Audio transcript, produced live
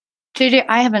JJ,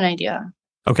 I have an idea.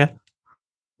 Okay.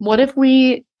 What if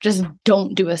we just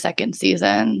don't do a second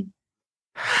season?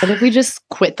 What if we just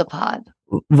quit the pod?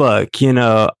 Look,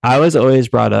 I was always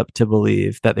brought up to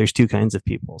believe that there's two kinds of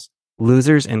people,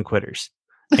 losers and quitters.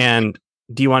 And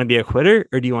do you want to be a quitter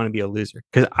or do you want to be a loser?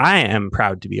 Because I am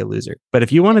proud to be a loser. But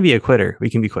if you want to be a quitter,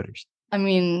 we can be quitters. I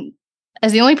mean,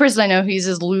 as the only person I know who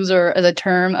uses loser as a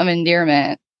term of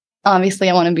endearment, obviously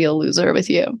I want to be a loser with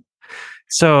you.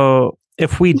 So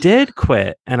if we did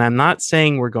quit, and I'm not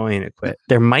saying we're going to quit,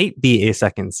 there might be a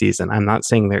second season. I'm not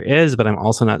saying there is, but I'm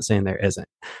also not saying there isn't.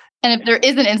 And if there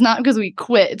isn't, it's not because we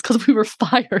quit. It's because we were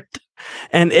fired.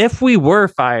 And if we were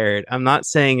fired, I'm not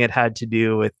saying it had to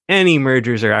do with any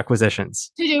mergers or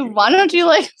acquisitions. Dude, why don't you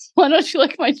like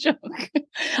my joke?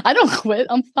 I don't quit.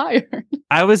 I'm fired.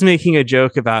 I was making a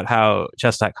joke about how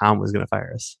chess.com was going to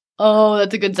fire us. Oh,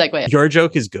 that's a good segue. Your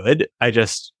joke is good. I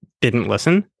just didn't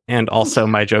listen. And also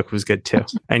my joke was good too.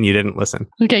 And you didn't listen.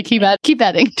 Okay, keep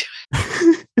adding to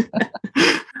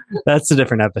it. That's a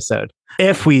different episode.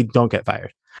 If we don't get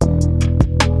fired.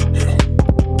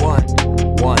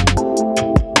 One.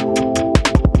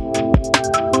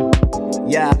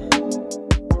 Yeah.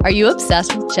 Are you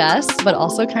obsessed with chess, but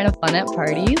also kind of fun at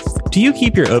parties? Do you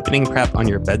keep your opening prep on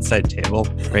your bedside table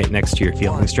right next to your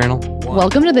feelings journal?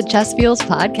 Welcome to the Chess Feels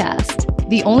podcast,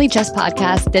 the only chess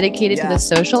podcast dedicated to the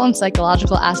social and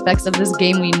psychological aspects of this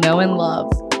game we know and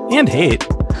love. And hate.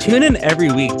 Tune in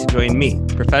every week to join me,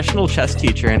 professional chess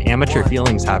teacher and amateur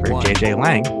feelings haver JJ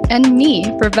Lang. And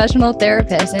me, professional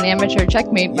therapist and amateur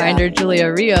checkmate finder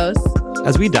Julia Rios.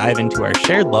 As we dive into our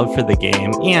shared love for the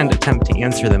game and attempt to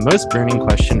answer the most burning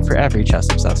question for every chess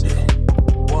obsessive.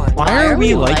 Why are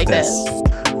we like this?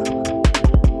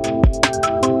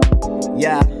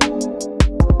 Yeah.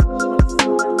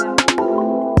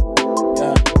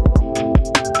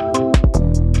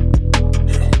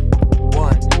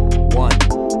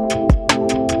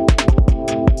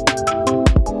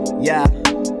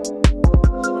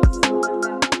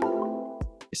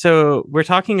 So we're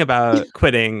talking about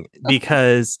quitting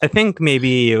because I think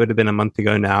maybe it would have been a month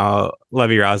ago now,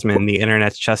 Levy Rozman, the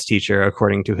internet's chess teacher,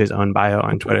 according to his own bio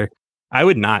on Twitter, I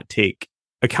would not take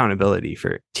accountability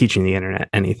for teaching the internet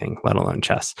anything, let alone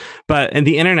chess. But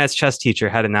the internet's chess teacher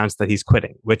had announced that he's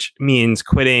quitting, which means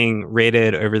quitting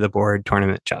rated over the board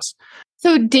tournament chess.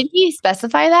 So did he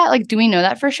specify that? Like, do we know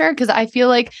that for sure? Because I feel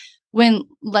like when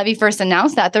Levy first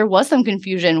announced that, there was some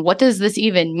confusion. What does this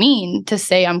even mean to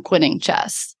say I'm quitting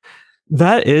chess?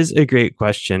 That is a great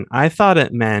question. I thought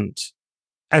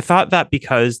that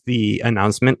because the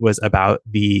announcement was about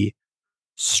the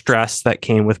stress that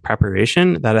came with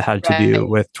preparation, that it had to do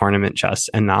with tournament chess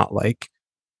and not like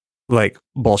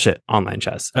bullshit online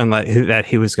chess, and that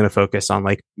he was going to focus on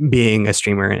like being a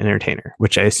streamer and entertainer,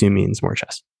 which I assume means more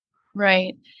chess.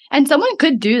 Right. And someone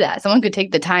could do that. Someone could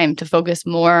take the time to focus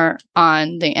more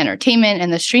on the entertainment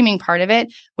and the streaming part of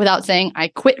it without saying, I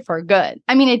quit for good.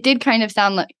 I mean, it did kind of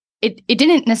sound like, it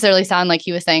didn't necessarily sound like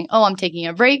he was saying, oh, I'm taking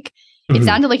a break. It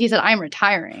sounded like he said, I'm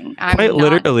retiring. Quite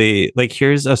literally, like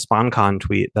here's a SpawnCon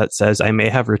tweet that says, I may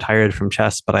have retired from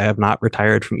chess, but I have not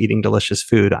retired from eating delicious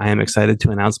food. I am excited to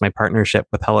announce my partnership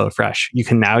with HelloFresh. You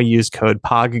can now use code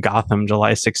POGGOTHAM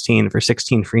July 16 for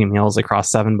 16 free meals across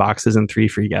 7 boxes and 3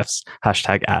 free gifts.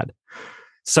 #ad.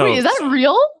 So wait, is that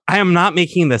real? I am not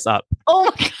making this up.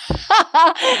 Oh my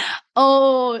God.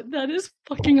 Oh, that is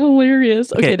fucking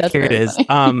hilarious. Okay, that's here it is.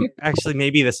 Actually,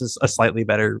 maybe this is a slightly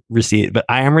better receipt, but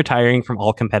I am retiring from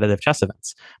all competitive chess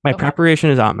events. My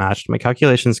preparation is outmatched. My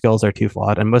calculation skills are too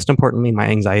flawed. And most importantly, my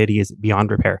anxiety is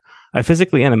beyond repair. I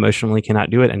physically and emotionally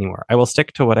cannot do it anymore. I will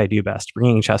stick to what I do best,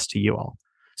 bringing chess to you all.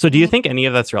 So do you think any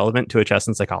of that's relevant to a chess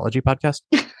and psychology podcast?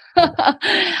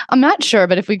 I'm not sure,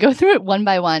 but if we go through it one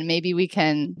by one, maybe we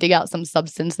can dig out some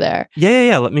substance there.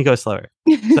 Yeah. Let me go slower.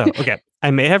 So, okay.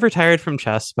 I may have retired from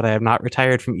chess, but I have not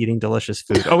retired from eating delicious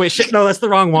food. Oh, wait, shit. No, that's the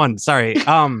wrong one. Sorry.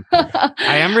 I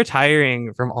am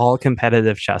retiring from all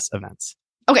competitive chess events.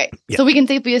 Okay. Yeah. So we can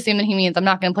safely assume that he means I'm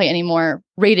not going to play any more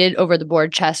rated over the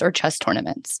board chess or chess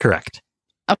tournaments. Correct.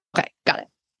 Okay. Got it.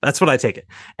 That's what I take it.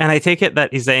 And I take it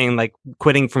that he's saying like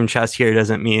quitting from chess here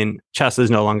doesn't mean chess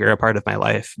is no longer a part of my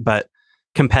life, but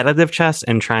competitive chess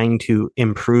and trying to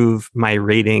improve my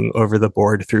rating over the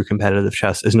board through competitive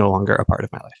chess is no longer a part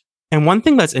of my life. And one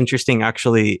thing that's interesting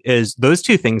actually is those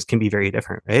two things can be very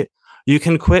different, right? You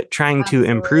can quit trying to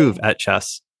improve at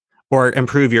chess or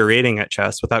improve your rating at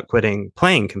chess without quitting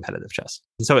playing competitive chess.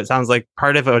 And so it sounds like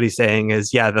part of what he's saying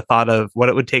is, yeah, the thought of what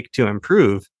it would take to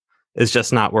improve is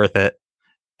just not worth it.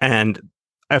 And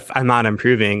if I'm not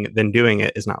improving, then doing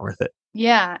it is not worth it.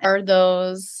 Yeah. Are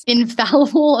those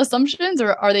infallible assumptions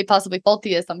or are they possibly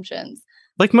faulty assumptions?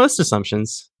 Like most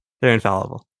assumptions. They're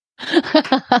infallible.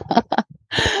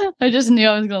 I just knew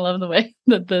I was going to love the way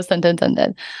that the sentence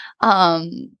ended.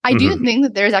 I do think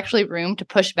that there's actually room to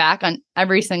push back on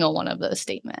every single one of those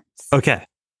statements. Okay.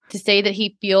 To say that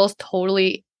he feels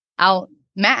totally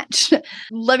outmatched.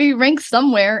 Levy ranks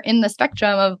somewhere in the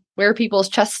spectrum of where people's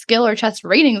chess skill or chess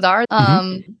ratings are.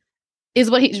 Is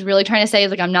what he's really trying to say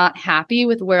is like, I'm not happy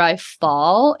with where I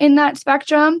fall in that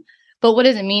spectrum. But what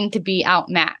does it mean to be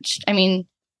outmatched? I mean,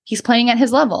 he's playing at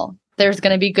his level. There's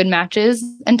going to be good matches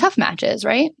and tough matches,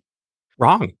 right?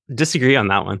 Wrong. Disagree on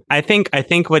that one. I think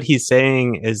what he's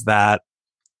saying is that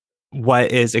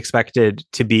what is expected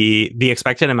to be the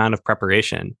expected amount of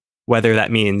preparation, whether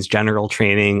that means general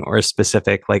training or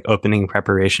specific like opening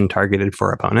preparation targeted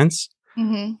for opponents,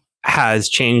 has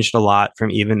changed a lot from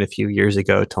even a few years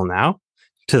ago till now,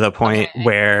 to the point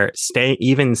where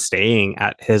staying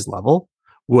at his level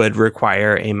would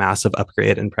require a massive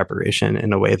upgrade in preparation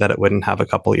in a way that it wouldn't have a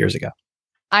couple years ago.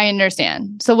 I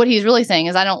understand. So what he's really saying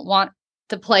is I don't want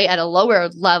to play at a lower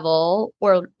level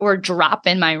or drop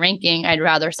in my ranking. I'd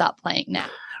rather stop playing now.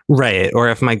 Right. Or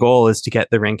if my goal is to get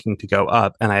the ranking to go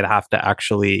up and I'd have to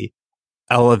actually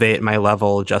elevate my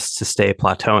level just to stay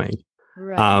plateauing,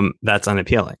 that's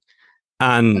unappealing.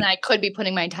 And I could be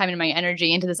putting my time and my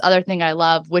energy into this other thing I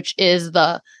love, which is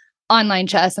the online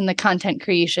chess and the content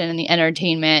creation and the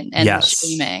entertainment and the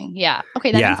streaming. Yeah.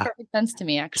 Okay. That makes perfect sense to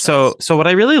me, actually. So what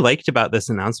I really liked about this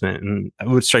announcement, and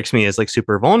what strikes me as like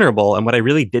super vulnerable, and what I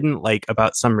really didn't like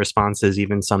about some responses,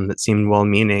 even some that seemed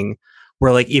well-meaning,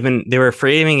 were like, even they were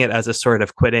framing it as a sort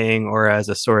of quitting or as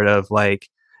a sort of like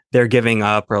they're giving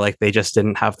up, or like they just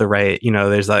didn't have the right,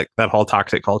 there's like that whole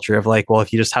toxic culture of like, well,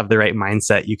 if you just have the right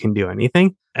mindset, you can do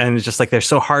anything. And it's just like they're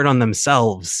so hard on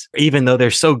themselves, even though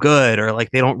they're so good, or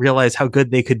like they don't realize how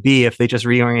good they could be if they just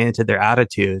reoriented their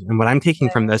attitude. And what I'm taking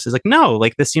from this is like, no,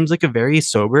 like this seems like a very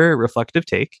sober, reflective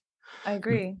take. I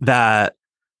agree. That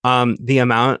the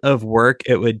amount of work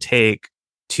it would take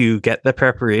to get the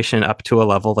preparation up to a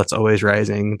level that's always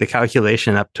rising, the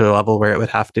calculation up to a level where it would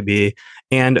have to be,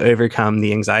 and overcome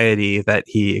the anxiety that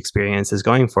he experiences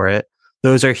going for it.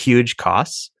 Those are huge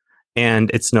costs, and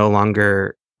it's no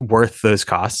longer worth those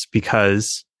costs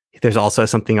because there's also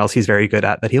something else he's very good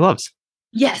at that he loves.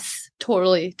 Yes,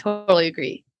 totally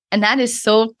agree. And that is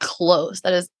so close.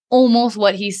 That is almost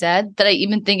what he said, that I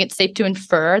even think it's safe to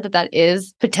infer that that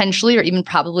is potentially or even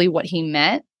probably what he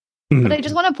meant. But I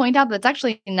just want to point out that's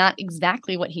actually not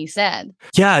exactly what he said.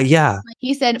 Yeah.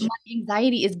 He said, my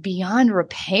anxiety is beyond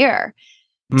repair.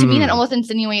 To me, that almost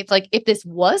insinuates like if this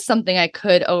was something I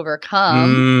could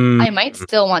overcome, I might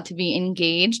still want to be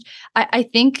engaged. I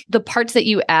think the parts that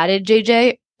you added,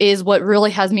 JJ, is what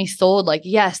really has me sold. Like,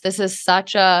 yes, this is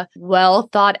such a well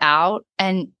thought out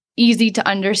and easy to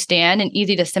understand and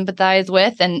easy to sympathize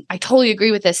with. And I totally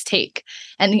agree with this take.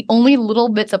 And the only little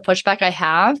bits of pushback I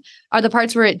have are the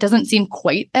parts where it doesn't seem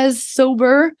quite as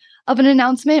sober of an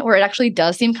announcement, where it actually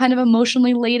does seem kind of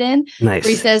emotionally laden. Nice.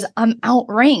 Where he says, I'm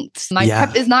outranked. My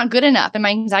prep is not good enough and my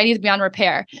anxiety is beyond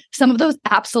repair. Some of those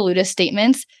absolutist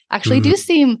statements actually do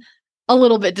seem a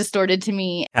little bit distorted to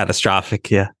me.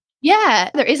 Catastrophic, yeah. Yeah,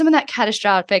 there is some of that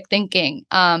catastrophic thinking.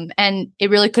 And it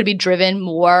really could be driven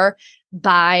more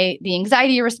by the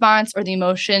anxiety response or the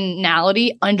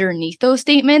emotionality underneath those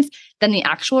statements than the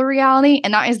actual reality.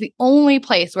 And that is the only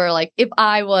place where, like, if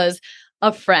I was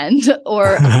a friend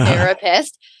or a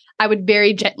therapist, I would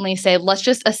very gently say, let's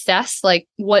just assess like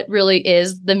what really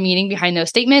is the meaning behind those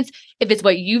statements. If it's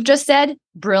what you've just said,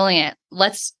 brilliant.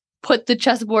 Let's put the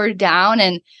chessboard down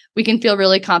and we can feel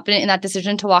really confident in that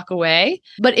decision to walk away.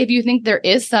 But if you think there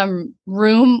is some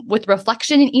room with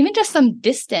reflection and even just some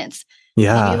distance,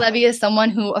 maybe Levy is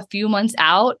someone who a few months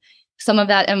out, some of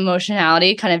that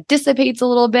emotionality kind of dissipates a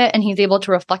little bit and he's able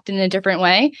to reflect in a different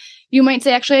way. You might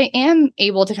say, actually, I am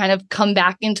able to kind of come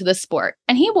back into the sport.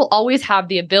 And he will always have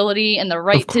the ability and the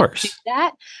right to do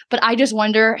that. But I just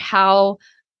wonder how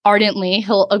ardently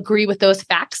he'll agree with those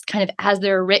facts kind of as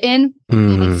they're written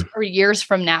months or years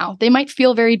from now. They might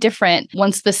feel very different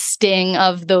once the sting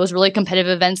of those really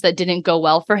competitive events that didn't go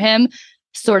well for him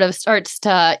sort of starts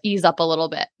to ease up a little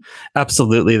bit.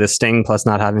 Absolutely. The sting plus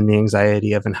not having the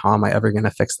anxiety of, and how am I ever going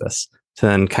to fix this, to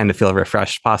then kind of feel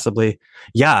refreshed possibly.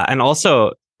 Yeah. And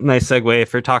also, nice segue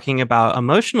for talking about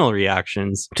emotional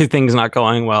reactions to things not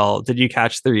going well. Did you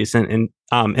catch the recent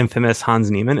infamous Hans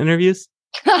Niemann interviews?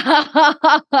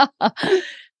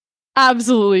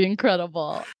 absolutely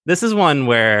incredible. This is one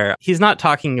where he's not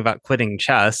talking about quitting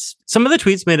chess. Some of the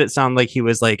tweets made it sound like he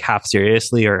was like half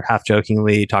seriously or half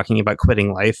jokingly talking about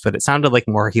quitting life, but it sounded like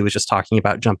more he was just talking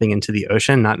about jumping into the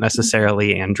ocean, not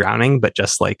necessarily and drowning, but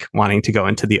just like wanting to go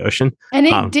into the ocean. And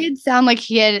it did sound like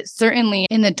he had certainly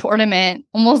in the tournament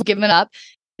almost given up.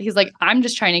 He's like, I'm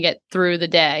just trying to get through the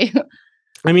day.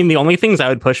 I mean, the only things I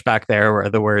would push back there were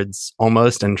the words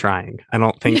almost and trying. I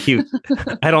don't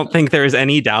think there was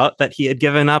any doubt that he had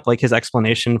given up. Like his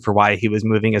explanation for why he was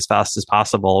moving as fast as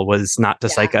possible was not to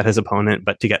psych out his opponent,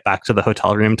 but to get back to the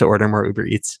hotel room to order more Uber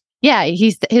Eats. Yeah,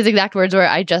 his exact words were,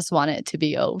 I just want it to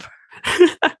be over.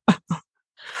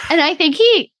 And I think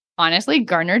he honestly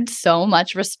garnered so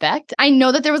much respect. I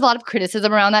know that there was a lot of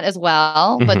criticism around that as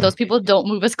well, but those people don't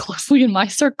move as closely in my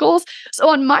circles. So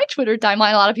on my Twitter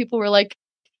timeline, a lot of people were like,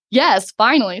 yes,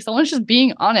 finally, someone's just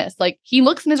being honest. Like, he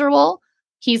looks miserable.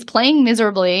 He's playing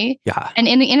miserably. Yeah. And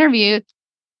in the interview,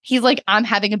 he's like, I'm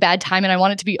having a bad time and I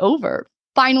want it to be over.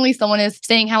 Finally, someone is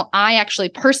saying how I actually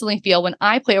personally feel when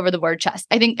I play over the board chess.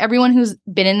 I think everyone who's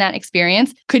been in that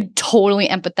experience could totally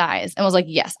empathize and was like,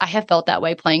 yes, I have felt that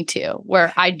way playing too,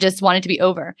 where I just want it to be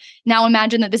over. Now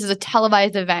imagine that this is a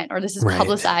televised event or this is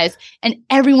publicized and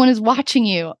everyone is watching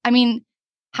you. I mean,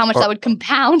 how much that would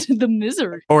compound the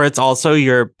misery. Or it's also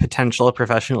your potential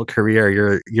professional career.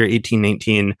 You're 18,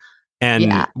 19,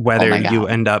 and whether you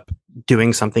end up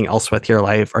doing something else with your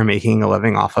life or making a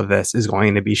living off of this is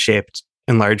going to be shaped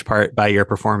in large part by your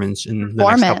performance in the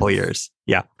next couple of years.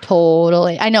 Yeah.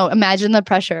 Totally. I know. Imagine the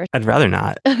pressure. I'd rather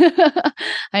not.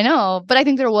 I know. But I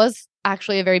think there was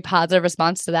actually a very positive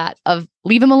response to that of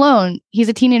leave him alone. He's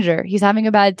a teenager. He's having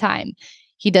a bad time.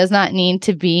 He does not need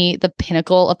to be the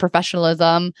pinnacle of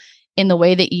professionalism in the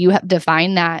way that you have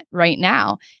defined that right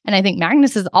now. And I think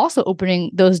Magnus is also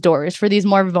opening those doors for these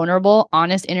more vulnerable,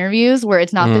 honest interviews where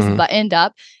it's not this buttoned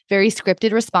up, very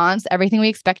scripted response, everything we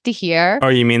expect to hear. Oh,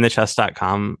 you mean the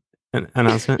chess.com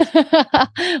announcement?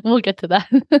 We'll get to that.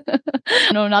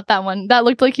 No, not that one. That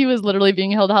looked like he was literally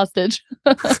being held hostage.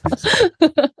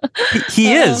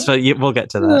 He is, but we'll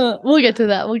get to that. We'll get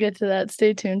to that.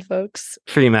 Stay tuned, folks.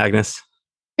 Free Magnus.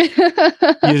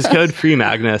 Use code Free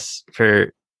Magnus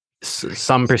for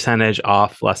some percentage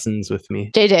off lessons with me.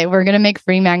 JJ, we're going to make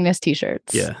Free Magnus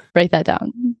t-shirts. Yeah. Write that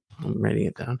down. I'm writing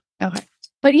it down. Okay.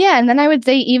 But yeah, and then I would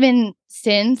say even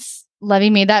since Levy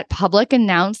made that public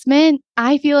announcement,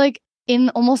 I feel like in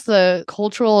almost the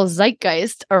cultural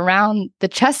zeitgeist around the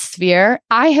chess sphere,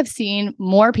 I have seen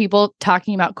more people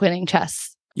talking about quitting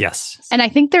chess. Yes. And I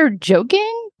think they're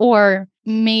joking, or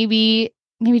maybe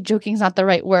joking is not the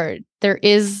right word. There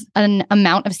is an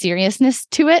amount of seriousness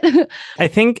to it. I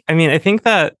think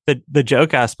that the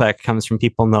joke aspect comes from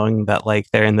people knowing that like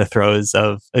they're in the throes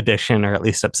of addiction or at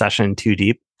least obsession too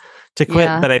deep to quit.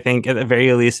 Yeah. But I think at the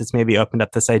very least, it's maybe opened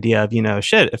up this idea of,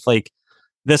 if like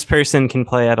this person can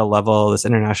play at a level, this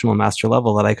international master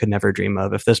level that I could never dream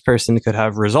of, if this person could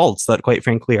have results that quite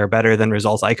frankly are better than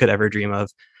results I could ever dream of.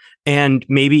 And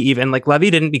maybe even like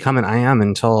Levy didn't become an IM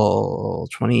until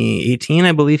 2018.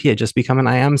 I believe he had just become an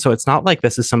IM. So it's not like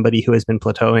this is somebody who has been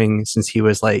plateauing since he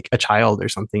was like a child or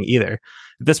something either.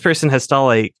 This person has still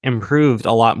like improved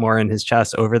a lot more in his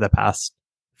chess over the past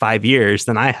 5 years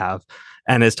than I have,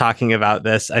 and is talking about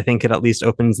this. I think it at least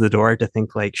opens the door to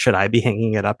think like, should I be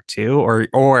hanging it up too?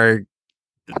 Or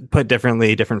put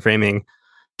differently, different framing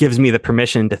gives me the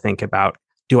permission to think about,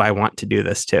 do I want to do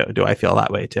this too? Do I feel that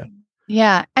way too?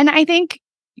 Yeah. And I think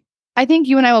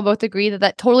you and I will both agree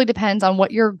that totally depends on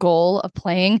what your goal of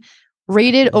playing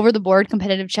rated over the board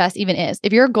competitive chess even is.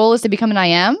 If your goal is to become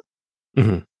an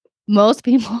IM, most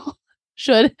people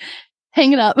should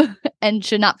hang it up and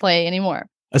should not play anymore.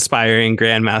 Aspiring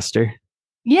grandmaster.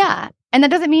 Yeah. And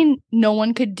that doesn't mean no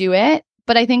one could do it,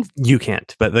 but I think you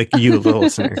can't, but like you, the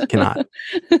listener, cannot.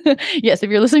 Yes. If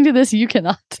you're listening to this, you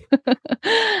cannot.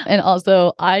 And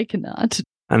also I cannot.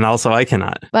 And also I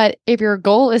cannot. But if your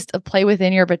goal is to play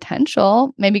within your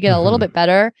potential, maybe get a little bit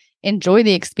better, enjoy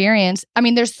the experience. I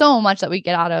mean, there's so much that we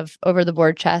get out of over the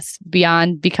board chess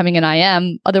beyond becoming an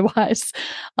IM. Otherwise,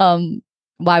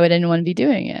 why would anyone be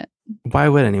doing it? Why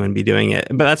would anyone be doing it?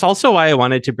 But that's also why I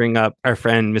wanted to bring up our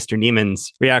friend Mr.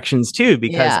 Neiman's reactions too,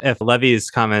 because if Levy's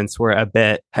comments were a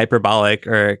bit hyperbolic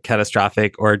or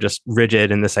catastrophic or just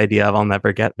rigid in this idea of I'll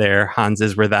never get there,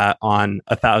 Hans's were that on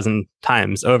 1,000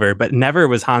 times over. But never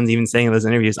was Hans even saying in those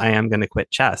interviews, I am going to quit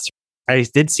chess. I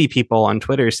did see people on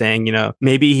Twitter saying,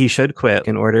 maybe he should quit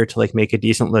in order to like make a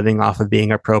decent living off of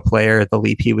being a pro player. The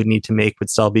leap he would need to make would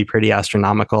still be pretty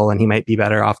astronomical, and he might be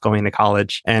better off going to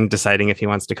college and deciding if he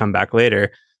wants to come back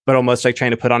later. but almost like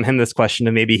trying to put on him this question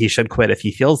of maybe he should quit if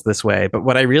he feels this way. But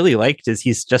what I really liked is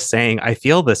he's just saying, I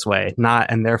feel this way, not,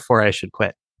 and therefore I should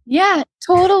quit. Yeah,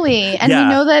 totally. And we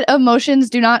know that emotions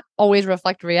do not always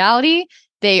reflect reality.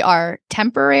 They are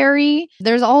temporary.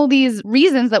 There's all these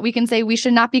reasons that we can say we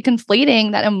should not be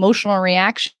conflating that emotional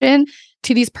reaction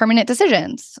to these permanent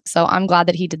decisions. So I'm glad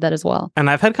that he did that as well.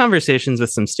 And I've had conversations with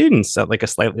some students at like a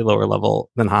slightly lower level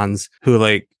than Hans who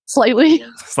like slightly.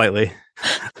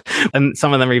 And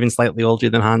some of them are even slightly older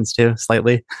than Hans too,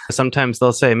 slightly. Sometimes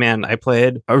they'll say, man, I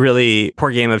played a really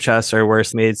poor game of chess or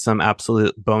worse, made some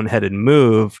absolute boneheaded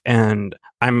move. And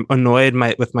I'm annoyed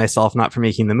with myself, not for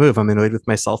making the move. I'm annoyed with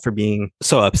myself for being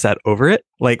so upset over it.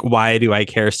 Like, why do I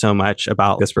care so much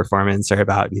about this performance or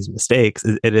about these mistakes?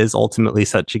 It is ultimately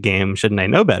such a game. Shouldn't I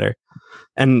know better?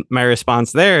 And my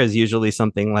response there is usually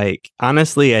something like,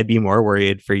 honestly, I'd be more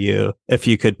worried for you if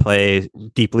you could play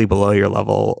deeply below your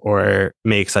level or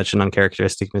make such an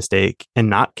uncharacteristic mistake and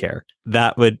not care.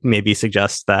 That would maybe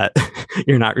suggest that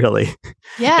you're not really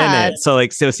in it. So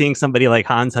seeing somebody like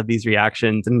Hans have these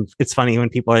reactions, and it's funny when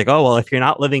people are like, oh, well, if you're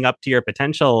not living up to your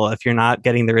potential, if you're not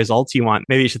getting the results you want,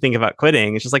 maybe you should think about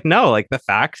quitting. It's just like, no, like the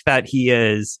fact that he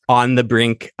is on the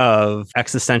brink of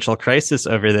existential crisis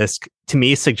over this, to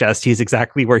me, suggests he's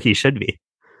exactly where he should be.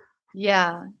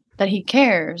 Yeah, that he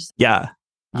cares. Yeah.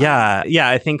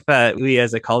 I think that we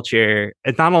as a culture,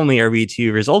 not only are we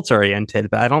too results oriented,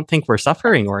 but I don't think we're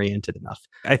suffering oriented enough.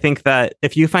 I think that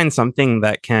if you find something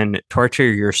that can torture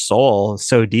your soul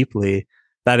so deeply,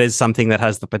 that is something that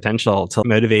has the potential to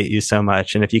motivate you so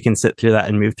much. And if you can sit through that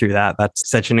and move through that, that's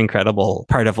such an incredible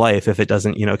part of life if it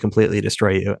doesn't, completely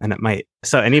destroy you. And it might.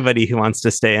 So anybody who wants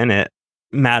to stay in it,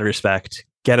 mad respect,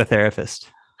 get a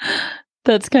therapist.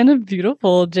 That's kind of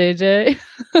beautiful, JJ.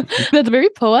 That's very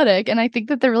poetic. And I think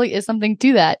that there really is something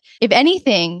to that. If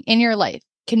anything in your life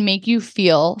can make you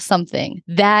feel something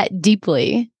that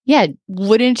deeply,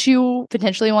 wouldn't you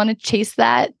potentially want to chase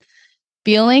that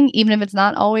feeling, even if it's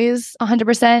not always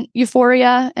 100%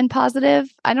 euphoria and positive?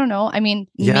 I don't know. I mean,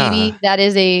 maybe that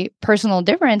is a personal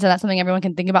difference and that's something everyone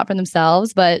can think about for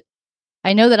themselves. But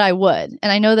I know that I would,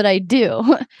 and I know that I do.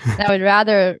 And I would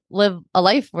rather live a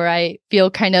life where I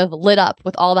feel kind of lit up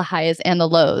with all the highs and the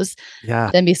lows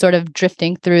than be sort of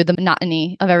drifting through the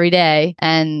monotony of every day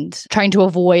and trying to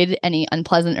avoid any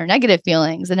unpleasant or negative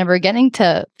feelings and never getting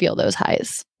to feel those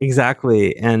highs.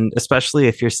 Exactly. And especially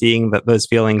if you're seeing that those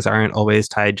feelings aren't always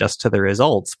tied just to the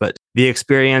results, but the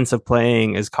experience of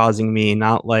playing is causing me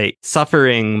not like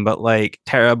suffering, but like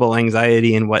terrible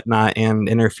anxiety and whatnot, and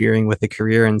interfering with the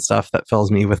career and stuff that fills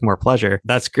me with more pleasure.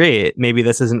 That's great. Maybe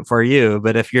this isn't for you,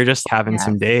 but if you're just having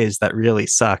some days that really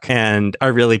suck and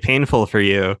are really painful for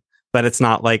you, but it's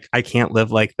not like, I can't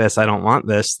live like this, I don't want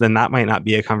this, then that might not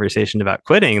be a conversation about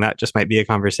quitting. That just might be a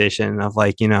conversation of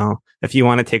like, if you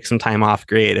want to take some time off,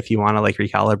 great. If you want to like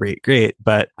recalibrate, great.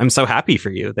 But I'm so happy for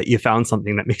you that you found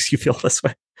something that makes you feel this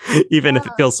way, even if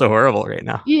it feels so horrible right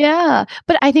now. Yeah.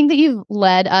 But I think that you've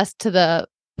led us to the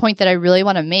point that I really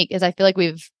want to make is I feel like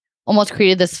we've almost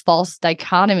created this false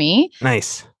dichotomy.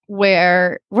 Nice.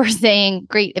 Where we're saying,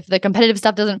 great, if the competitive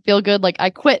stuff doesn't feel good, like I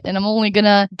quit and I'm only going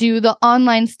to do the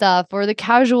online stuff or the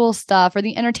casual stuff or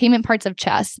the entertainment parts of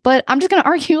chess. But I'm just going to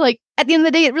argue, like, at the end of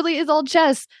the day, it really is all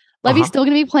chess. Levy's still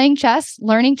going to be playing chess,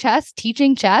 learning chess,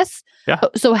 teaching chess. Yeah.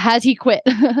 So has he quit?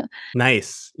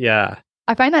 Nice. Yeah.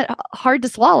 I find that hard to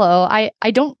swallow.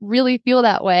 I don't really feel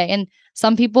that way. And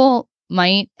some people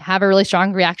might have a really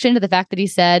strong reaction to the fact that he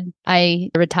said, I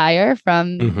retire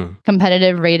from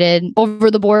competitive rated over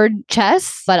the board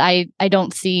chess. But I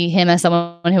don't see him as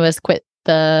someone who has quit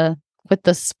the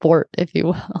sport, if you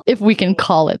will, if we can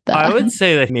call it that. I would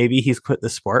say that maybe he's quit the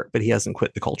sport, but he hasn't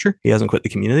quit the culture. He hasn't quit the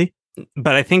community.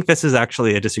 But I think this is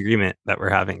actually a disagreement that we're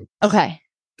having. Okay.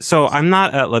 So I'm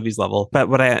not at Levy's level, but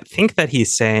what I think that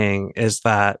he's saying is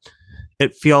that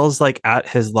it feels like at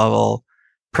his level,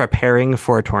 preparing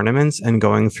for tournaments and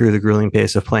going through the grueling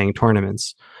pace of playing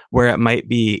tournaments, where it might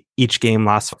be each game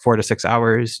lasts 4 to 6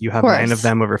 hours. You have 9 of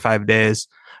them over 5 days.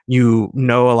 You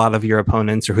know a lot of your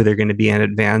opponents or who they're going to be in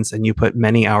advance, and you put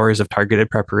many hours of targeted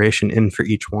preparation in for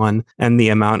each one. And the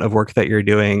amount of work that you're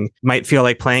doing might feel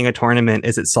like playing a tournament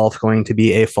is itself going to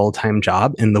be a full-time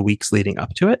job in the weeks leading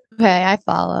up to it. Okay, I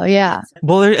follow. Yeah.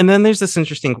 Well, and then there's this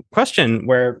interesting question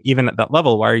where even at that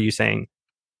level, why are you saying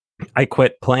I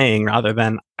quit playing rather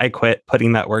than I quit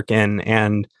putting that work in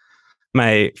and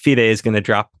my FIDE is going to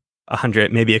drop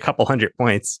 100, maybe a couple 100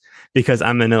 points because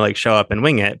I'm going to like show up and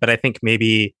wing it. But I think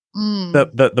maybe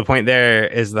the point there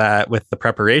is that with the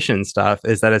preparation stuff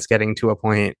is that it's getting to a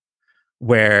point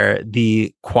where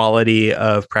the quality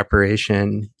of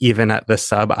preparation, even at the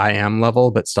sub IM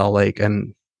level, but still like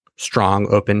an strong,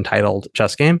 open titled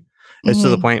chess game. It's to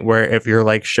the point where if you're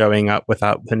like showing up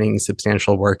without putting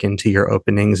substantial work into your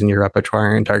openings and your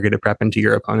repertoire and targeted prep into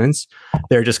your opponents,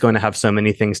 they're just going to have so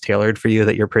many things tailored for you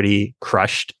that you're pretty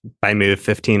crushed by move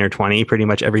 15 or 20 pretty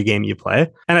much every game you play.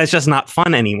 And it's just not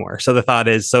fun anymore. So the thought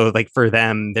is, so like for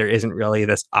them, there isn't really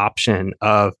this option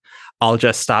of I'll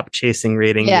just stop chasing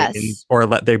rating or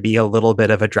let there be a little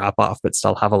bit of a drop off, but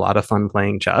still have a lot of fun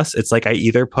playing chess. It's like I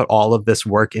either put all of this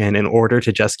work in order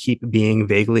to just keep being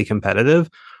vaguely competitive,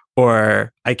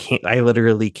 or I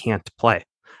literally can't play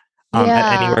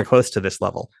at anywhere close to this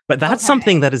level. But that's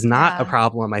something that is not a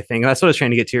problem, I think. That's what I was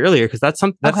trying to get to earlier, because that's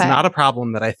not a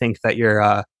problem that I think that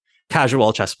your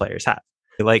casual chess players have.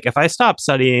 Like if I stop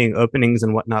studying openings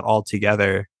and whatnot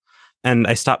altogether, and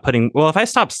if I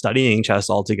stopped studying chess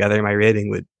altogether, my rating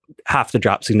would have to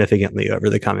drop significantly over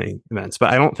the coming events.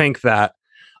 But I don't think that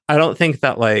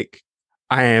like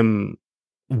I am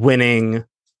winning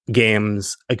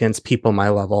games against people my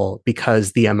level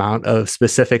because the amount of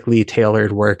specifically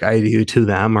tailored work I do to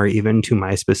them or even to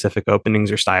my specific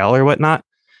openings or style or whatnot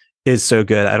is so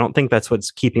good. I don't think that's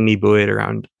what's keeping me buoyed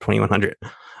around 2100.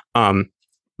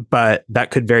 But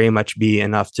that could very much be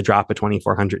enough to drop a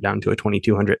 2400 down to a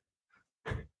 2200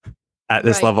 at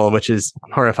this level, which is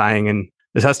horrifying and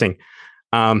disgusting.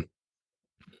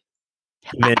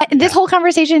 This whole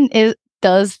conversation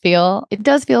does feel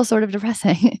sort of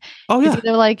depressing. Oh yeah.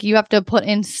 They're like, you have to put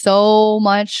in so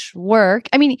much work.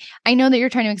 I mean, I know that you're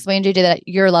trying to explain, JJ, that at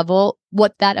your level,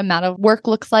 what that amount of work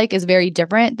looks like is very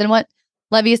different than what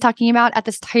Levy is talking about at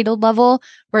this titled level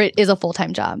where it is a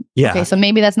full-time job. Yeah. Okay. So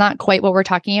maybe that's not quite what we're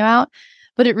talking about,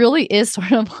 but it really is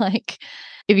sort of like,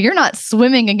 if you're not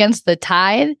swimming against the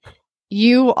tide,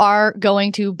 you are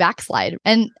going to backslide.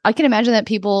 And I can imagine that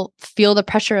people feel the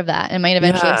pressure of that and might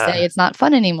eventually say it's not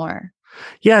fun anymore.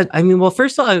 Yeah. I mean, well,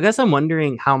 first of all, I guess I'm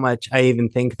wondering how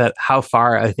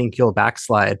far I think you'll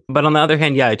backslide. But on the other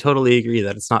hand, yeah, I totally agree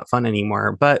that it's not fun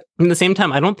anymore. But at the same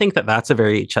time, I don't think that that's a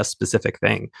very chess specific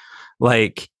thing.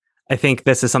 Like, I think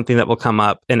this is something that will come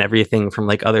up in everything from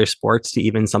like other sports to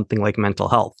even something like mental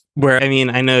health, where, I mean,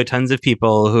 I know tons of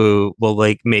people who will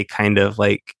like make kind of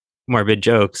like morbid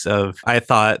jokes of, I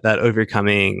thought that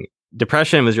overcoming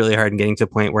depression was really hard and getting to a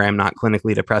point where I'm not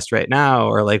clinically depressed right now,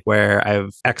 or like where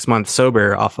I've X months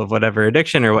sober off of whatever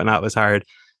addiction or whatnot was hard.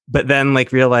 But then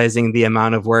like realizing the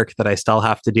amount of work that I still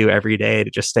have to do every day to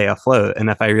just stay afloat. And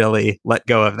if I really let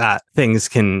go of that,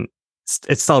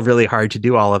 it's still really hard to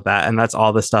do all of that. And that's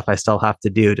all the stuff I still have to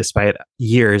do despite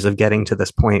years of getting to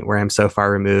this point where I'm so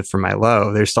far removed from my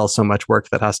low. There's still so much work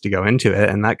that has to go into it.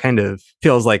 And that kind of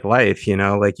feels like life,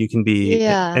 like you can be.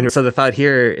 Yeah. And so the thought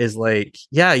here is like,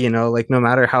 yeah, like no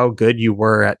matter how good you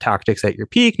were at tactics at your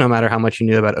peak, no matter how much you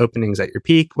knew about openings at your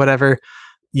peak, whatever,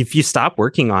 if you stop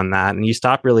working on that and you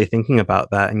stop really thinking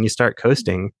about that and you start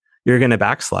coasting, you're going to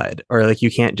backslide. Or like,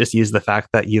 you can't just use the fact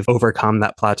that you've overcome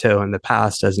that plateau in the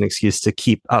past as an excuse to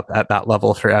keep up at that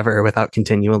level forever without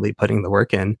continually putting the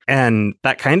work in. And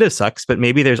that kind of sucks, but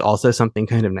maybe there's also something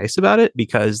kind of nice about it,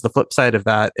 because the flip side of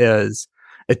that is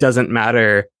it doesn't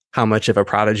matter how much of a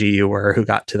prodigy you were who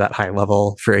got to that high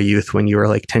level for a youth when you were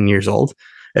like 10 years old.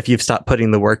 If you've stopped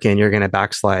putting the work in, you're going to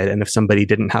backslide. And if somebody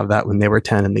didn't have that when they were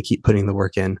 10 and they keep putting the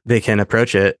work in, they can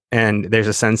approach it. And there's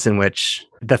a sense in which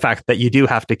the fact that you do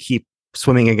have to keep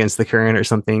swimming against the current or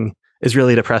something is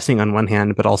really depressing on one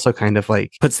hand, but also kind of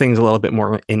like puts things a little bit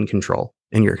more in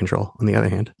your control on the other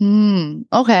hand.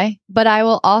 Okay. But I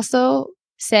will also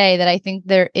say that I think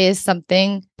there is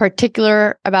something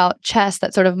particular about chess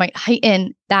that sort of might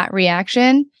heighten that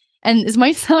reaction. And this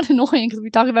might sound annoying because we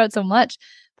talk about it so much.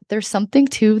 There's something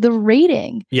to the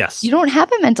rating. Yes. You don't have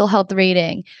a mental health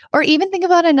rating. Or even think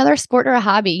about another sport or a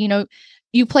hobby.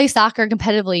 You play soccer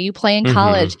competitively, you play in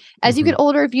college. As you get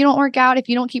older, if you don't work out, if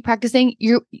you don't keep practicing,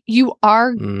 you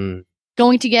are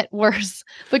going to get worse.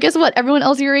 But guess what? Everyone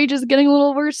else your age is getting a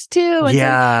little worse too. And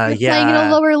you're playing in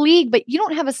a lower league, but you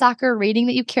don't have a soccer rating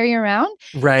that you carry around.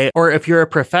 Right. Or if you're a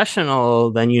professional,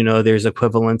 then there's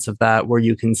equivalents of that where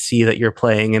you can see that you're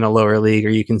playing in a lower league, or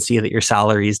you can see that your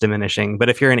salary is diminishing. But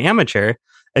if you're an amateur,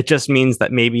 it just means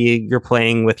that maybe you're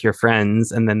playing with your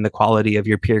friends, and then the quality of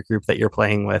your peer group that you're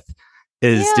playing with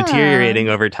is deteriorating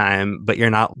over time, but you're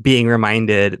not being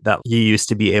reminded that you used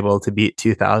to be able to beat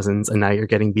 2000s and now you're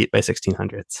getting beat by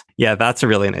 1600s. Yeah, that's a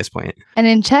really nice point. And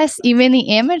in chess, even the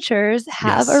amateurs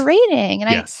have a rating.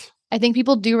 And I think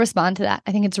people do respond to that.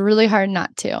 I think it's really hard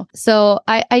not to. So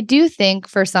I do think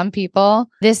for some people,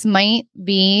 this might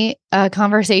be a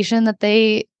conversation that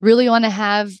they really want to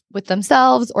have with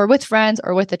themselves or with friends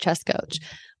or with a chess coach,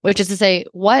 which is to say,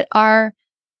 what are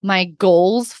my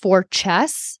goals for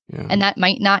chess. Yeah. And that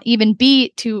might not even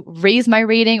be to raise my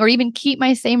rating or even keep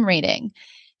my same rating.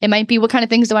 It might be, what kind of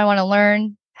things do I want to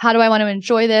learn? How do I want to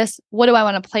enjoy this? What do I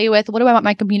want to play with? What do I want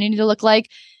my community to look like?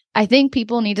 I think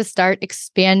people need to start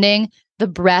expanding the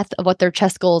breadth of what their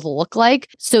chess goals look like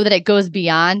so that it goes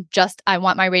beyond just, I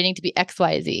want my rating to be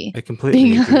XYZ. I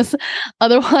completely agree. Because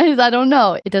otherwise, I don't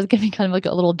know. It does give me kind of like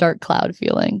a little dark cloud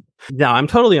feeling. No, I'm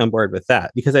totally on board with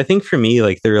that, because I think for me,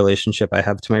 like the relationship I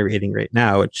have to my rating right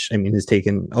now, which I mean has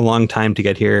taken a long time to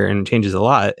get here and changes a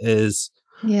lot, is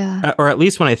or at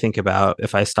least when I think about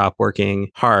if I stop working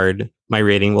hard, my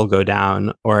rating will go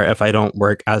down, or if I don't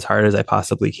work as hard as I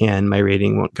possibly can, my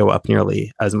rating won't go up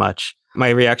nearly as much. My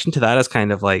reaction to that is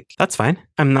kind of like, that's fine.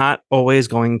 I'm not always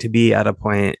going to be at a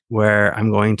point where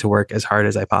I'm going to work as hard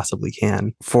as I possibly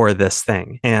can for this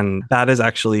thing. And that is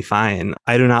actually fine.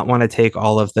 I do not want to take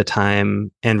all of the time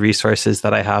and resources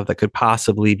that I have that could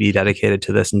possibly be dedicated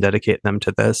to this and dedicate them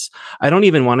to this. I don't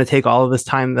even want to take all of this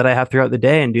time that I have throughout the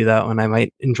day and do that when I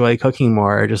might enjoy cooking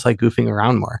more or just like goofing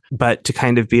around more. But to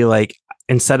kind of be like,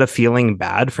 instead of feeling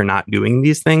bad for not doing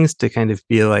these things, to kind of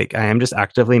be like, I am just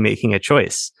actively making a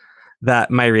choice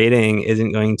that my rating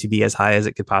isn't going to be as high as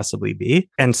it could possibly be.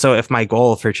 And so if my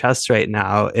goal for chess right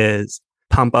now is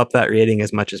pump up that rating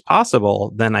as much as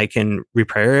possible, then I can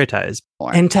reprioritize.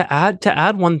 And to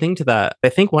add one thing to that, I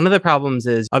think one of the problems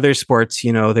is other sports,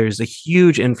 you know, there's a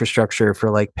huge infrastructure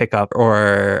for like pickup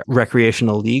or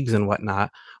recreational leagues and whatnot.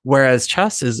 Whereas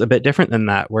chess is a bit different than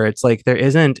that, where it's like there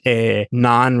isn't a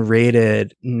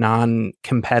non-rated,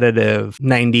 non-competitive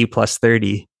 90 plus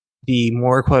 30. The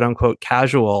more quote unquote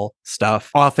casual stuff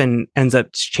often ends up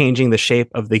changing the shape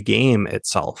of the game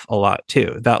itself a lot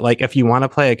too. That like if you want to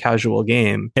play a casual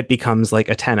game, it becomes like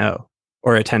a 10-0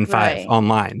 or a 10-5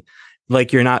 online.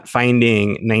 Like you're not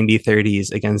finding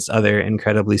 90-30s against other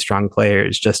incredibly strong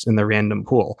players just in the random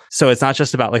pool. So it's not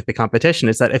just about like the competition.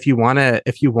 It's that if you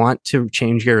want to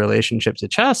change your relationship to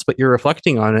chess, but you're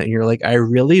reflecting on it and you're like, I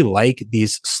really like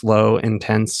these slow,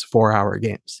 intense 4-hour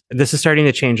games. This is starting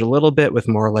to change a little bit with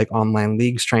more like online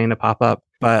leagues trying to pop up.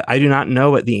 But I do not know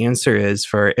what the answer is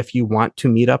for if you want to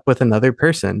meet up with another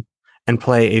person and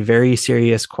play a very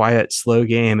serious, quiet, slow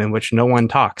game in which no one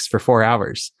talks for 4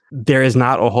 hours. There is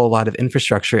not a whole lot of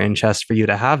infrastructure in chess for you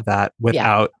to have that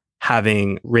without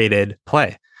having rated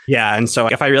play. Yeah. And so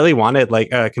if I really wanted like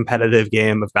a competitive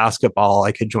game of basketball,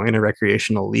 I could join a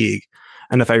recreational league.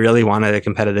 And if I really wanted a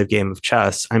competitive game of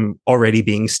chess, I'm already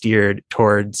being steered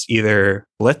towards either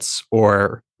blitz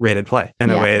or rated play in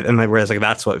a way. And whereas like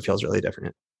that's what feels really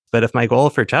different. But if my goal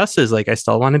for chess is like, I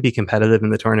still want to be competitive in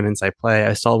the tournaments I play,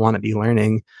 I still want to be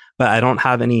learning, but I don't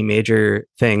have any major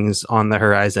things on the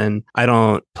horizon. I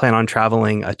don't plan on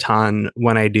traveling a ton.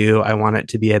 When I do, I want it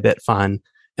to be a bit fun.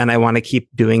 And I want to keep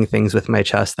doing things with my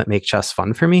chess that make chess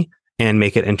fun for me and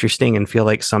make it interesting and feel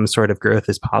like some sort of growth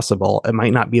is possible. It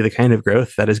might not be the kind of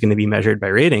growth that is going to be measured by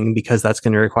rating, because that's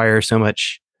going to require so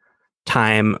much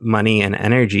time, money, and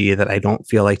energy that I don't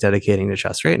feel like dedicating to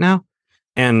chess right now.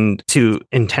 And to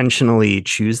intentionally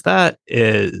choose that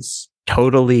is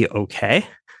totally okay.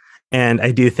 And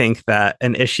I do think that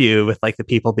an issue with like the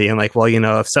people being like, well, you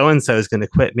know, if so-and-so is going to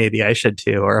quit, maybe I should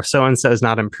too. Or if so-and-so is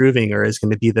not improving or is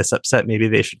going to be this upset, maybe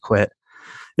they should quit.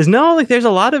 Is no, like there's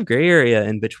a lot of gray area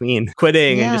in between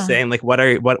quitting and just saying like, what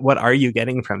are you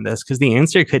getting from this? Because the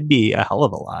answer could be a hell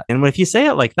of a lot. And if you say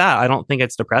it like that, I don't think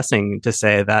it's depressing to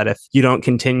say that if you don't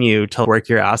continue to work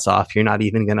your ass off, you're not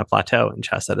even going to plateau in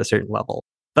chess at a certain level.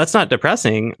 That's not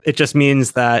depressing. It just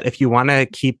means that if you want to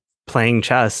keep playing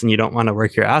chess and you don't want to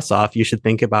work your ass off, you should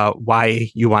think about why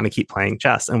you want to keep playing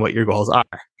chess and what your goals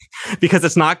are. Because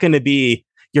it's not going to be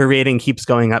your rating keeps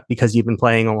going up because you've been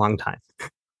playing a long time.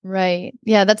 Right.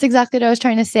 Yeah, that's exactly what I was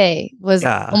trying to say. Was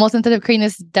almost instead of creating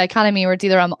this dichotomy where it's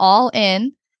either I'm all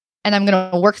in and I'm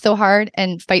going to work so hard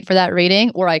and fight for that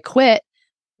rating, or I quit,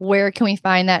 where can we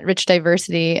find that rich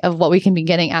diversity of what we can be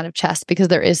getting out of chess? Because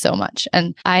there is so much.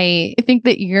 And I think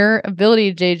that your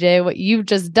ability, JJ, what you've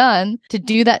just done to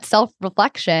do that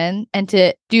self-reflection and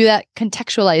to do that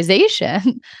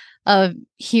contextualization of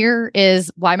here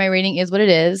is why my rating is what it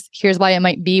is. Here's why it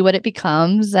might be what it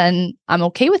becomes. And I'm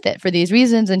okay with it for these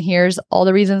reasons. And here's all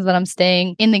the reasons that I'm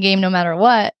staying in the game no matter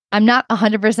what. I'm not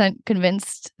 100%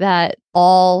 convinced that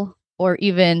all or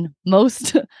even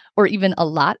most or even a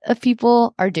lot of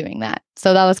people are doing that.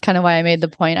 So that was kind of why I made the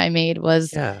point I made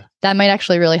was that might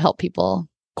actually really help people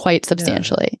quite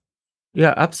substantially.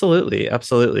 Yeah, absolutely.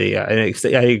 Absolutely. Yeah.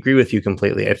 I agree with you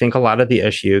completely. I think a lot of the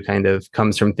issue kind of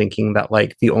comes from thinking that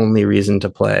like the only reason to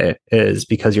play is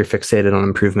because you're fixated on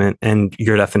improvement and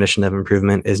your definition of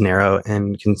improvement is narrow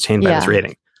and contained by this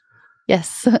rating.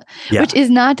 Yes. Yeah. Which is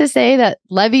not to say that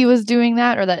Levy was doing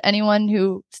that or that anyone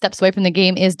who steps away from the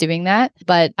game is doing that.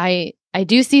 But I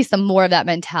do see some more of that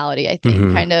mentality, I think,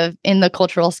 Mhm. kind of in the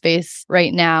cultural space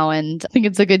right now. And I think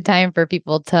it's a good time for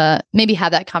people to maybe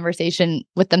have that conversation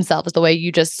with themselves the way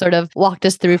you just sort of walked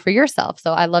us through for yourself.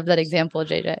 So I love that example,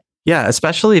 JJ. Yeah,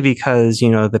 especially because,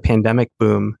 the pandemic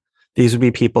boom, these would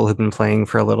be people who've been playing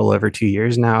for a little over 2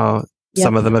 years now.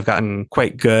 Some Yep. of them have gotten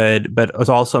quite good, but it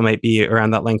also might be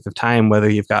around that length of time, whether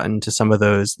you've gotten to some of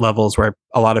those levels where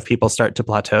a lot of people start to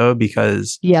plateau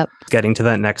because Yep. getting to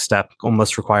that next step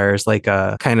almost requires like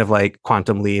a kind of like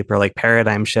quantum leap or like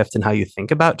paradigm shift in how you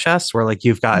think about chess, where like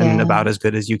you've gotten Yeah. about as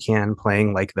good as you can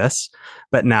playing like this,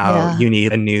 but now Yeah. you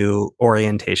need a new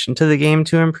orientation to the game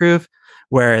to improve.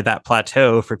 Where that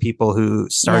plateau for people who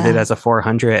started Yeah. as a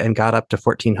 400 and got up to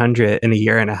 1400 in a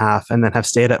year and a half and then have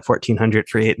stayed at 1400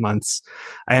 for 8 months.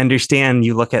 I understand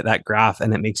you look at that graph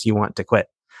and it makes you want to quit.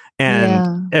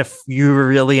 And if you're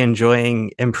really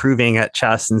enjoying improving at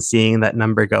chess and seeing that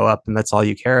number go up and that's all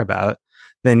you care about,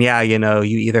 then yeah,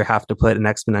 you either have to put an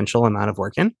exponential amount of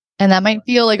work in. And that might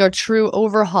feel like a true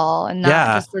overhaul and not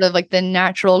Yeah. just sort of like the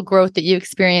natural growth that you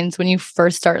experience when you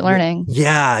first start learning.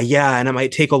 Yeah. And it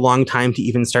might take a long time to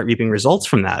even start reaping results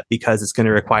from that because it's going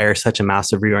to require such a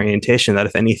massive reorientation that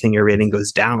if anything, your rating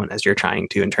goes down as you're trying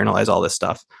to internalize all this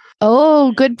stuff.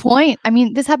 Oh, good point. I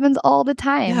mean, this happens all the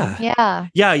time. Yeah.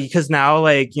 Yeah, because now,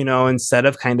 like, instead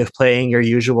of kind of playing your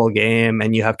usual game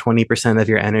and you have 20% of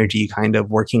your energy kind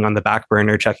of working on the back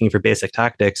burner, checking for basic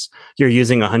tactics, you're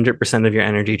using 100% of your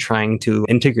energy trying to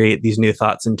integrate these new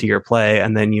thoughts into your play,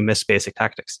 and then you miss basic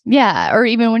tactics. Yeah, or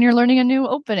even when you're learning a new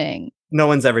opening. No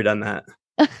one's ever done that.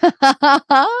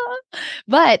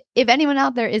 But if anyone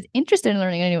out there is interested in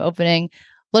learning a new opening,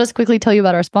 let us quickly tell you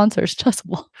about our sponsors,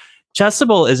 Chessable.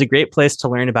 Chessable is a great place to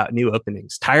learn about new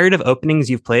openings. Tired of openings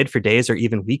you've played for days or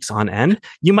even weeks on end?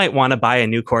 You might want to buy a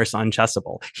new course on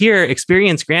Chessable. Here,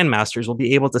 experienced grandmasters will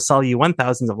be able to sell you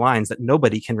 1,000s of lines that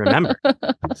nobody can remember.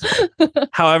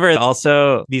 However,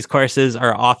 also, these courses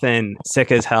are often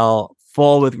sick as hell,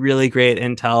 full with really great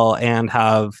intel, and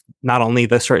have not only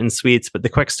the shortened suites, but the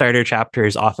quick starter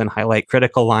chapters often highlight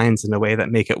critical lines in a way that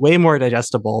make it way more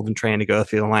digestible than trying to go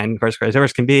through the line course criteria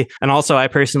can be. And also, I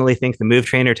personally think the Move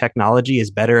Trainer technology is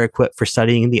better equipped for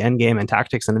studying the endgame and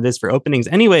tactics than it is for openings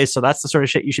anyways. So that's the sort of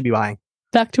shit you should be buying.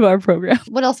 Back to our program.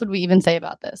 What else would we even say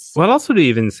about this? What else would we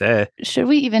even say? Should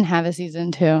we even have a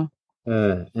season 2?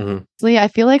 Mm-hmm. Lee, I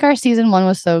feel like our season 1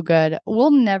 was so good. We'll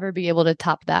never be able to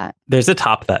top that. There's a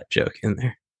top that joke in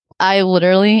there. I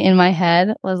literally, in my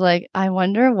head, was like, I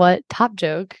wonder what top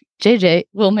joke JJ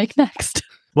will make next.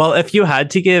 Well, if you had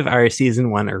to give our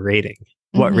season 1 a rating,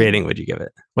 what rating would you give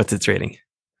it? What's its rating?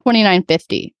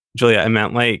 2950. Julia, I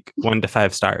meant like 1 to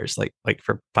 5 stars, like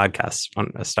for podcasts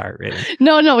on a star rating.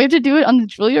 No, we have to do it on the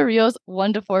Julia Rios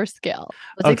 1 to 4 scale.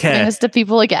 Let's explain this to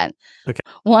people again. Okay.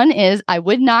 1 is I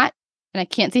would not, and I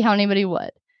can't see how anybody would.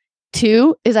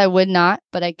 2 is I would not,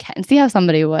 but I can see how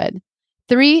somebody would.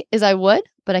 3 is I would,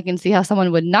 but I can see how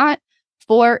someone would not.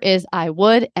 4 is I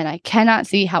would, and I cannot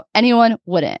see how anyone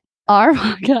wouldn't. Our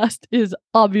podcast is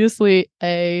obviously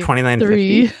a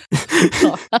 2950.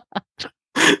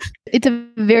 It's a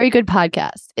very good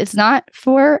podcast. It's not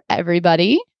for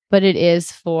everybody, but it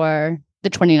is for the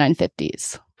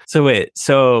 2950s. So wait,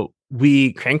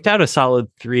 we cranked out a solid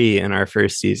 3 in our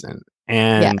first season,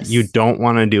 and you don't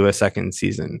want to do a second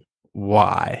season.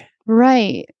 Why?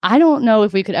 Right. I don't know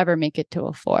if we could ever make it to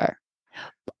a 4.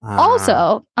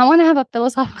 Also, I want to have a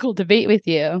philosophical debate with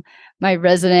you, my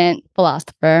resident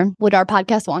philosopher. Would our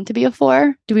podcast want to be a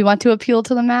 4? Do we want to appeal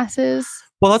to the masses?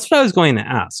 Well, that's what I was going to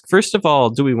ask. First of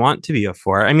all, do we want to be a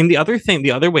 4? I mean, the other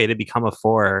way to become a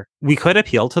 4, we could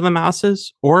appeal to the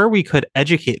masses, or we could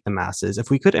educate the masses. If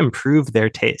we could improve their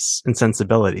tastes and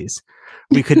sensibilities,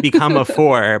 we could become a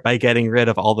 4 by getting rid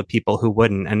of all the people who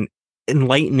wouldn't and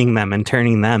enlightening them and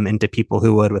turning them into people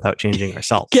who would without changing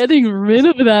ourselves. Getting rid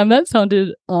of them? That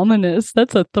sounded ominous.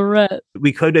 That's a threat.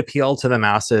 We could appeal to the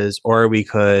masses, or we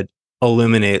could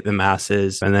illuminate the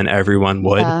masses, and then everyone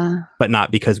would, but not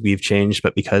because we've changed,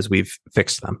 but because we've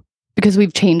fixed them. Because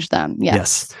we've changed them.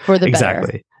 Yes. For the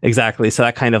better. Exactly. So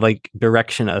that kind of like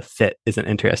direction of fit is an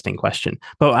interesting question.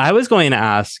 But what I was going to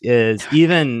ask is,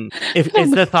 even if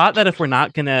it's the thought that if we're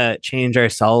not going to change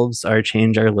ourselves or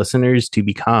change our listeners to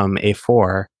become a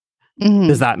 4,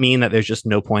 does that mean that there's just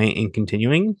no point in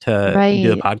continuing to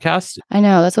do the podcast? I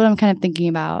know. That's what I'm kind of thinking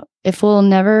about. If we'll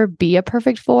never be a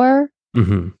perfect 4,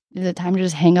 is it time to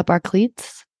just hang up our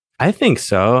cleats? I think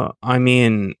so. I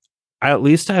mean, at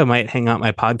least I might hang out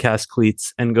my podcast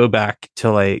cleats and go back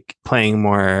to like playing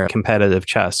more competitive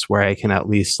chess where I can at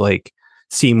least like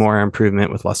see more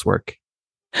improvement with less work.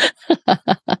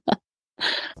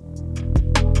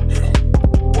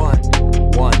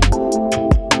 One.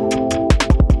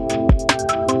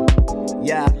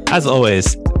 Yeah. As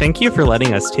always, thank you for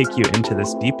letting us take you into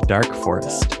this deep, dark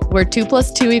forest. Where 2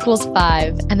 + 2 =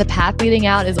 5, and the path leading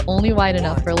out is only wide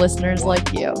enough for listeners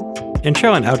like you.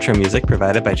 Intro and outro music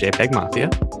provided by JPEG Mafia.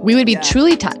 We would be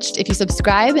truly touched if you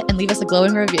subscribe and leave us a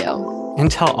glowing review.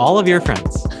 And tell all of your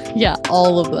friends. Yeah,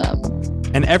 all of them.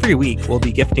 And every week, we'll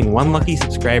be gifting one lucky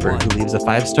subscriber who leaves a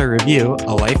 5-star review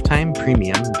a lifetime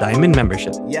premium diamond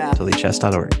membership to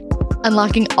LeechS.org.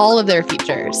 Unlocking all of their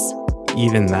features.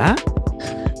 Even that?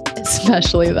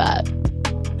 Especially that.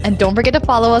 And don't forget to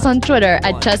follow us on Twitter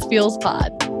at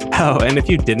ChessFeelsPod. Oh, and if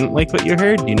you didn't like what you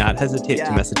heard, do not hesitate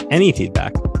to message any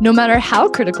feedback, no matter how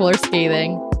critical or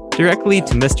scathing, directly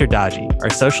to Mr. Dodgy, our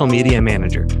social media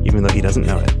manager, even though he doesn't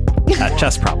know it, at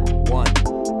Chess Problem.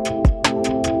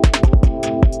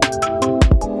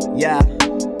 Yeah.